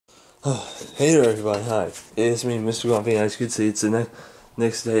Hey there, everybody. Hi, it's me, Mr. Grumpy. As you can see, it's the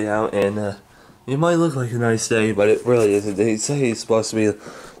next day out, and it might look like a nice day, but it really isn't. They say it's supposed to be.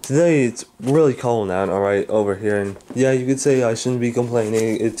 Today, it's really cold out, alright, over here, and yeah, you could say I shouldn't be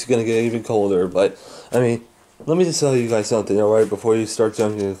complaining. It's gonna get even colder, but I mean, let me just tell you guys something, alright, before you start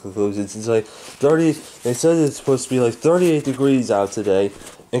jumping to conclusions. It's like 30. They said it's supposed to be like 38 degrees out today,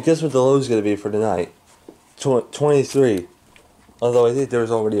 and guess what the low is gonna be for tonight? 23. Although I think there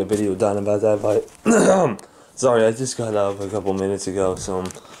was already a video done about that, but sorry, I just got up a couple minutes ago, so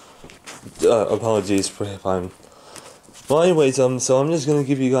apologies for if I'm. Well, anyways, so I'm just gonna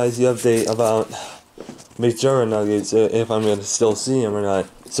give you guys the update about McJuggerNuggets, if I'm gonna still see him or not.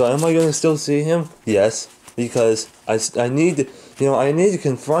 So, am I gonna still see him? Yes, because I need to, I need to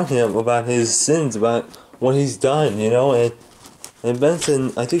confront him about his sins, about what he's done, and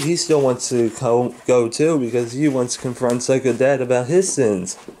Benson, I think he still wants to go too, because he wants to confront Psycho Dad about his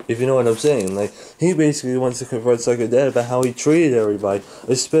sins, if you know what I'm saying. Like, he basically wants to confront Psycho Dad about how he treated everybody,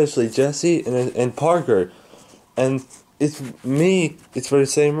 especially Jesse and Parker. And it's for the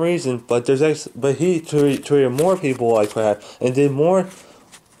same reason, but he treated more people like crap, and did more.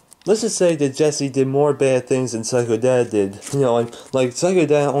 Let's just say that Jesse did more bad things than Psycho Dad did. Like Psycho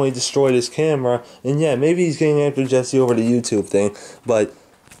Dad only destroyed his camera, and yeah, maybe he's getting after Jesse over the YouTube thing, but,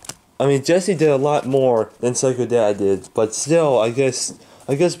 I mean, Jesse did a lot more than Psycho Dad did, but still, I guess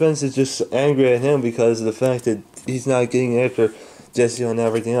Benson's just angry at him because of the fact that he's not getting after Jesse on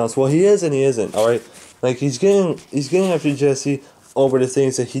everything else. Well, he is and he isn't, alright? Like, he's getting after Jesse over the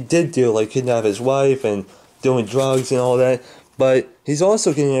things that he did do, like kidnap his wife and doing drugs and all that. But he's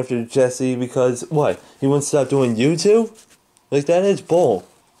also getting after Jesse because, what? He won't stop doing YouTube? Like, that is bull.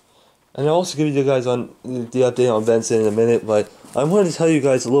 And I'll also give you guys on the update on Benson in a minute, but I wanted to tell you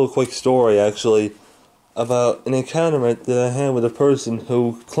guys a little quick story, actually, about an encounter that I had with a person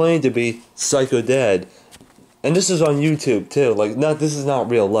who claimed to be Psycho Dad. And this is on YouTube, too. Like, this is not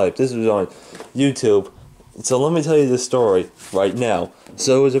real life. This is on YouTube. So let me tell you this story right now.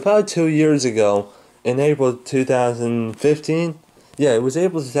 So it was about 2 years ago, in April 2015, yeah, it was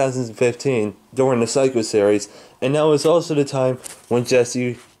April 2015, during the Psycho series, and that was also the time when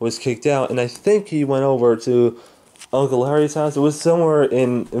Jesse was kicked out, and I think he went over to Uncle Larry's house. It was somewhere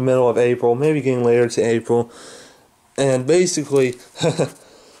in the middle of April, maybe getting later to April, and basically,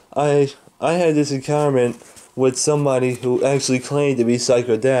 I had this encounter with somebody who actually claimed to be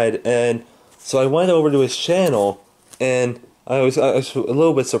Psycho Dad, and so I went over to his channel, and I was a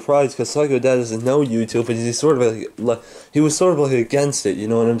little bit surprised because Psycho Dad doesn't know YouTube, but he's sort of like he was sort of like against it. You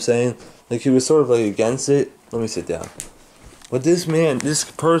know what I'm saying? Like, he was sort of like against it. Let me sit down. But this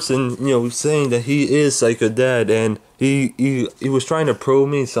person, saying that he is Psycho Dad, and he was trying to prove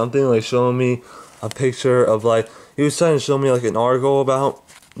me something, like showing me a picture of, like, he was trying to show me like an article about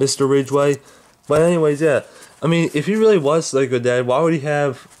Mr. Ridgway. But anyways, yeah. I mean, if he really was Psycho Dad, why would he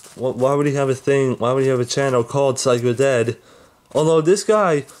have a thing? Why would he have a channel called Psycho Dad? Although this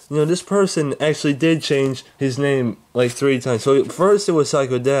guy, this person actually did change his name like 3 times. So first it was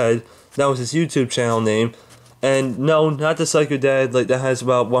Psycho Dad, that was his YouTube channel name. And no, not the Psycho Dad like that has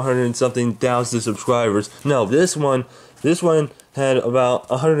about 100 and something thousand subscribers. No, this one had about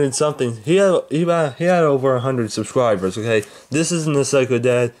 100 and something. He had over 100 subscribers. Okay, this isn't the Psycho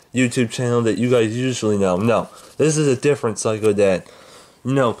Dad YouTube channel that you guys usually know. No, this is a different Psycho Dad.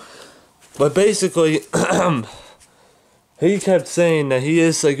 But basically, he kept saying that he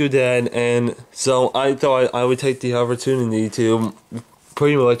is Psycho Dad, and so I thought I would take the opportunity to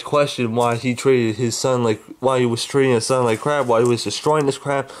pretty much question why he treated his son why he was treating his son like crap, why he was destroying his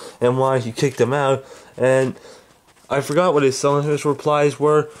crap, and why he kicked him out. And I forgot what some of his replies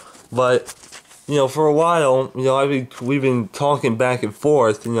were, but for a while, we've been talking back and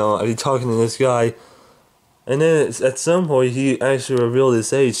forth. I've been talking to this guy. And then at some point, he actually revealed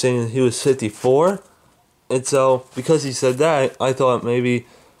his age, saying he was 54. And so, because he said that, I thought maybe.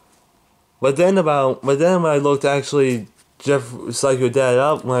 But then when I looked actually Psycho Dad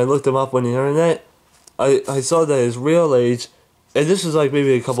up, when I looked him up on the internet, I saw that his real age, and this was like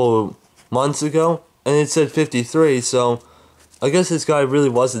maybe a couple of months ago, and it said 53. So, I guess this guy really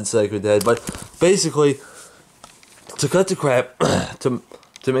wasn't Psycho Dad. But basically, to cut the crap,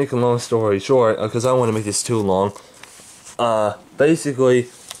 to make a long story short, because I don't want to make this too long, basically,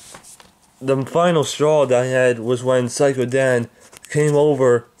 the final straw that I had was when Psycho Dad came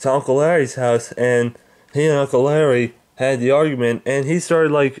over to Uncle Larry's house, and he and Uncle Larry had the argument, and he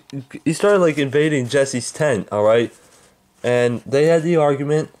started invading Jesse's tent, alright? And they had the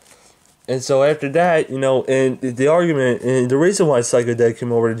argument, and so after that, and the argument, and the reason why Psycho Dad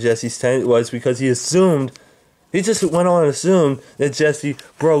came over to Jesse's tent was because he assumed He just went on to assume that Jesse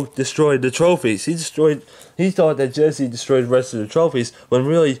destroyed the trophies. He thought that Jesse destroyed the rest of the trophies, when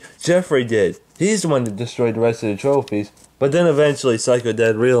really Jeffrey did. He's the one that destroyed the rest of the trophies. But then eventually Psycho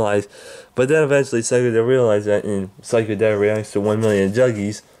Dad realized that, and Psycho Dad reacts to 1 million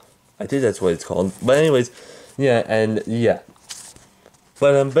Juggies. I think that's what it's called. But anyways, yeah.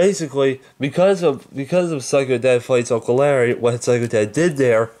 But basically, because of Psycho Dad fights Uncle Larry, what Psycho Dad did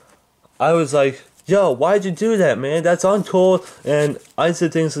there, I was like, yo, why'd you do that, man? That's uncool. And I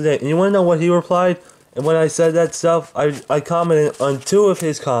said things like that. And you want to know what he replied? And when I said that stuff, I commented on 2 of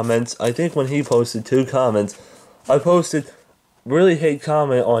his comments. I think when he posted 2 comments, I posted really hate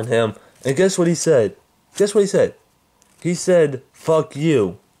comment on him. And guess what he said? He said, fuck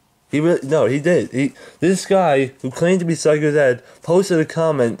you. He did. This guy who claimed to be Psycho Dad posted a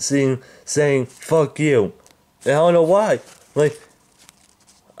comment saying fuck you. And I don't know why. Like,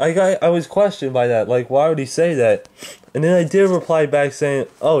 I was questioned by that. Like, why would he say that? And then I did reply back saying,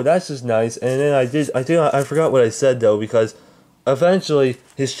 oh, that's just nice. And then I forgot what I said though, because eventually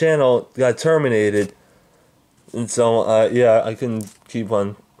his channel got terminated. And so, I couldn't keep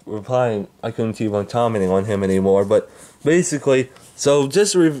on replying. I couldn't keep on commenting on him anymore. But basically, so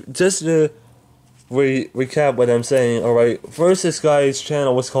just to recap what I'm saying, alright. First, this guy's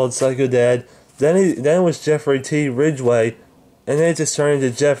channel was called Psycho Dad. Then it was Jeffrey T. Ridgway. And then it just turned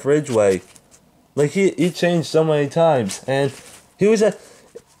into Jeff Ridgway. Like, he changed so many times. And he was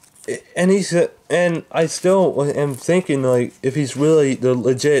and I still am thinking, like, if he's really the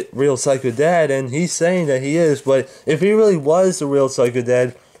legit real Psycho Dad, and he's saying that he is, but if he really was the real Psycho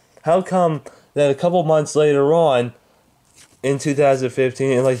Dad, how come that a couple months later on, in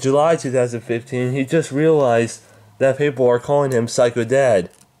 2015, in like July 2015, he just realized that people are calling him Psycho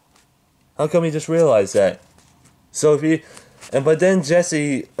Dad? How come he just realized that? So but then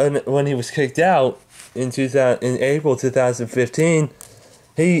Jesse, when he was kicked out in April 2015,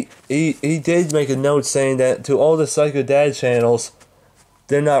 he did make a note saying that to all the Psycho Dad channels,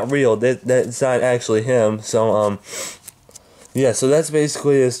 they're not real. That's not actually him. So so that's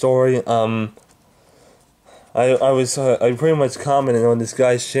basically the story. I pretty much commented on this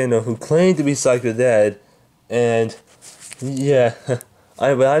guy's channel who claimed to be Psycho Dad, and yeah,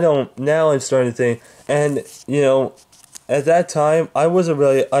 now I'm starting to think, and at that time, I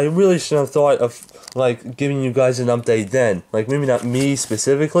really shouldn't have thought of, like, giving you guys an update then. Like, maybe not me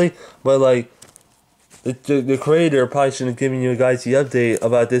specifically, but, like, the creator probably shouldn't have given you guys the update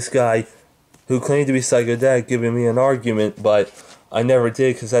about this guy who claimed to be Psycho Dad giving me an argument, but I never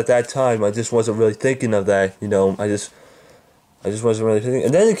did, because at that time, I just wasn't really thinking of that, I just wasn't really thinking.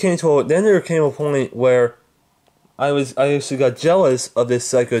 And then there came a point where I actually got jealous of this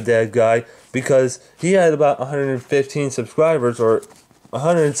Psycho Dad guy, because he had about 115 subscribers, or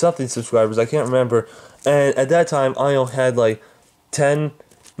 100 and something subscribers, I can't remember. And at that time, I only had like 10,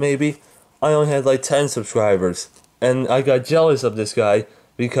 maybe. I only had like 10 subscribers. And I got jealous of this guy,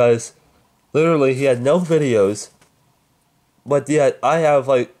 because literally he had no videos. But yet, I have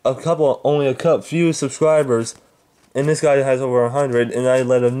like only a few subscribers. And this guy has over 100, and I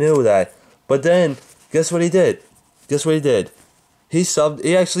let him know that. But then, guess what he did? He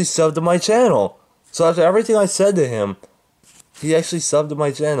actually subbed to my channel. So after everything I said to him, he actually subbed to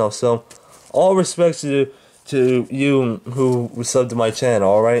my channel. So all respects to you who subbed to my channel,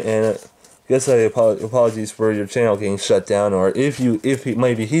 alright? And I guess apologies for your channel getting shut down, or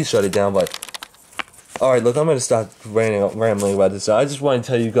maybe he shut it down, but alright, look, I'm gonna stop rambling about this. I just want to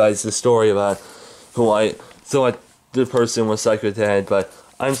tell you guys the story about who I thought the person was Psycho Dad, but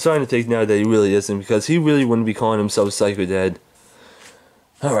I'm starting to think now that he really isn't, because he really wouldn't be calling himself Psycho Dad.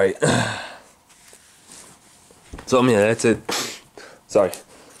 Alright. So, yeah, that's it. Sorry.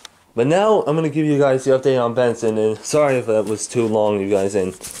 But now, I'm going to give you guys the update on Benson, and sorry if that was too long, you guys,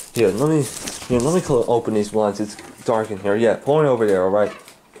 and here, let me open these blinds. It's dark in here. Yeah, point over there, alright?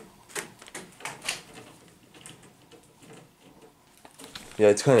 Yeah,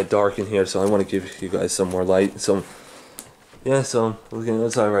 it's kind of dark in here, so I want to give you guys some more light. So, yeah, so looking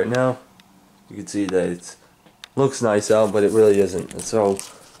outside right now, you can see that it looks nice out, but it really isn't. And so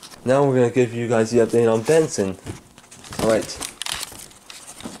now we're gonna give you guys the update on Benson. Alright.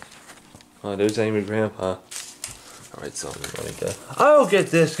 Oh, there's Angry Grandpa. Alright, so I'll get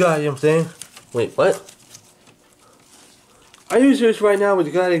this goddamn thing. Wait, what? I use this right now with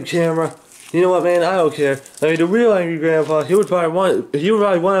the goddamn camera. You know what, man? I don't care. I mean, the real Angry Grandpa, he would probably want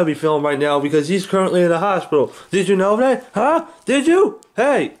to be filmed right now, because he's currently in the hospital. Did you know that? Huh? Did you?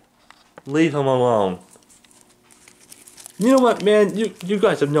 Hey, leave him alone. You know what, man? You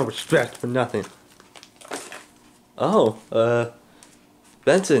guys have no respect for nothing. Oh,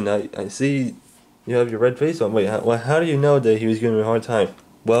 Benson, I see You have your red face on. Wait, how do you know that he was giving me a hard time?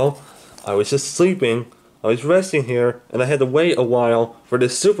 Well, I was just sleeping. I was resting here, and I had to wait a while for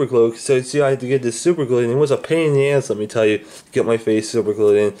this super glue. So see, I had to get this super glue in. It was a pain in the ass, let me tell you, to get my face super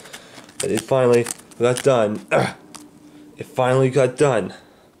glued in. But it finally got done. It finally got done.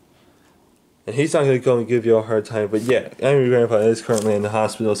 And he's not going to go and give you a hard time. But yeah, Angry Grandpa is currently in the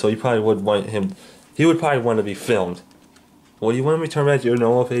hospital, so he probably would want him. He would probably want to be filmed. Well, you want me to turn back to your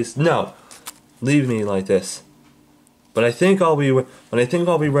normal face? No. Leave me like this. But I think I'll be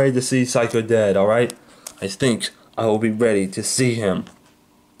ready to see Psycho Dad, alright? I think I will be ready to see him.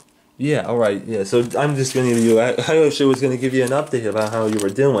 Yeah, alright, yeah, so I'm just gonna give you, I actually was gonna give you an update about how you were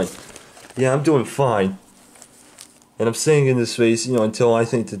doing. Yeah, I'm doing fine. And I'm staying in this face, you know, until I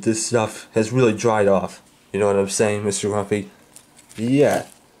think that this stuff has really dried off. You know what I'm saying, Mr. Grumpy? Yeah.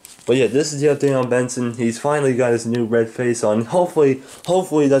 But yeah, this is the update on Benson. He's finally got his new red face on. Hopefully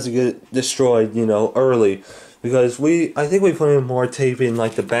it doesn't get destroyed, you know, early. Because I think we put in more tape in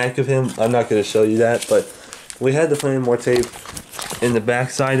like the back of him. I'm not going to show you that, but we had to put in more tape in the back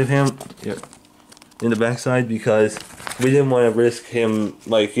side of him. Here. In the back side, because we didn't want to risk him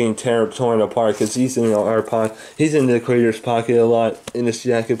like getting torn apart, because he's in our pocket. He's in the creator's pocket a lot, in his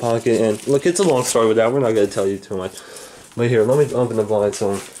jacket pocket. And look, it's a long story with that. We're not going to tell you too much. But here, let me open the blind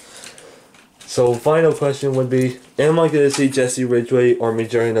zone. So, final question would be, am I going to see Jesse Ridgway or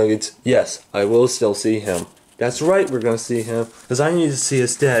McJuggerNuggets? Yes, I will still see him. That's right, we're going to see him, because I need to see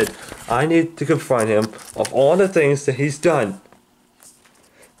his dad. I need to confront him of all the things that he's done.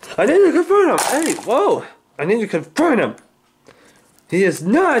 I need to confront him. Hey, whoa. I need to confront him. He is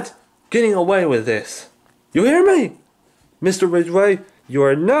not getting away with this. You hear me? Mr. Ridgway, you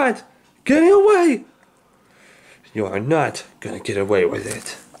are not getting away. You are not going to get away with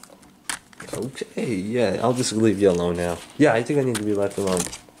it. Okay, yeah, I'll just leave you alone now. Yeah, I think I need to be left alone.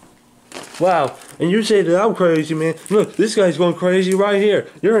 Wow, and you say that I'm crazy, man. Look, this guy's going crazy right here.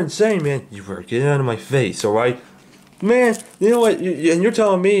 You're insane, man. You better get out of my face, alright? Man, you know what? And you're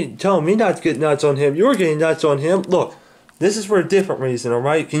telling me not to get nuts on him. You're getting nuts on him. Look, this is for a different reason,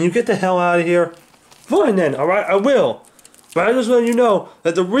 alright? Can you get the hell out of here? Fine then, alright? I will. But I just want you to know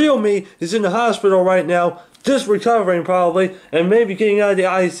that the real me is in the hospital right now, just recovering probably, and maybe getting out of the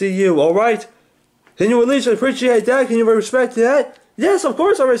ICU, alright? Can you at least appreciate that? Can you respect that? Yes, of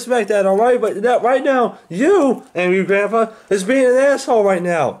course I respect that, alright? But that right now, you, Angry Grandpa, is being an asshole right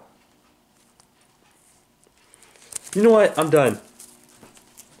now. You know what? I'm done.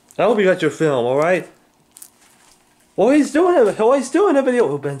 I hope you got your film, alright? Well, he's doing it. Oh, he's doing a video.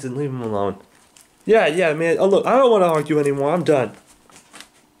 Oh, Benson, leave him alone. Yeah, man. Oh, look, I don't want to argue anymore. I'm done.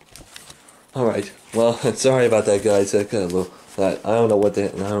 Alright. Well, sorry about that, guys. I don't know what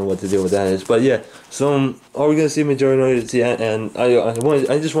to do with that is, but yeah. So, are we gonna see McJuggerNuggets? Yeah, and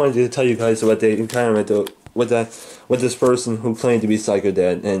I just wanted to tell you guys about the encounter with this person who claimed to be Psycho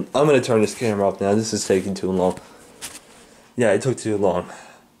Dad, and I'm gonna turn this camera off now. This is taking too long. Yeah, it took too long.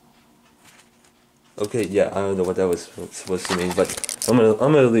 Okay, yeah, I don't know what that was supposed to mean, but I'm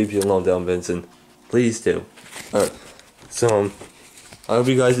gonna leave you alone, down, Benson. Please do. Alright. So, I hope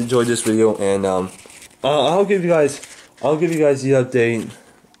you guys enjoyed this video, and I'll give you guys the update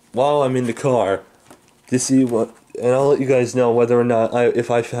while I'm in the car to see what, and I'll let you guys know whether or not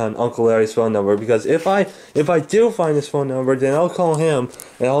if I found Uncle Larry's phone number, because if I do find his phone number, then I'll call him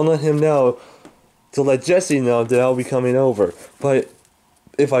and I'll let him know to let Jesse know that I'll be coming over. But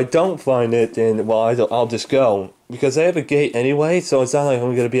if I don't find it, then well, I'll just go, because I have a gate anyway, so it's not like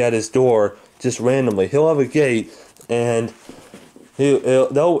I'm gonna be at his door just randomly. He'll have a gate, and they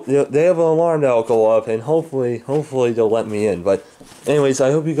have an alarm that'll go up, and hopefully they'll let me in. But anyways,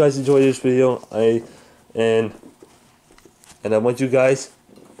 I hope you guys enjoyed this video. And I want you guys.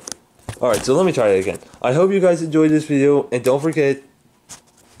 Alright, so let me try it again. I hope you guys enjoyed this video, and don't forget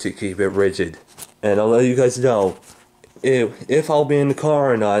to keep it rigid. And I'll let you guys know if I'll be in the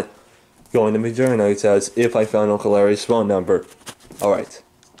car or not going to McJuggerNuggets' house if I found Uncle Larry's phone number. Alright,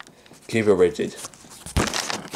 keep it rigid.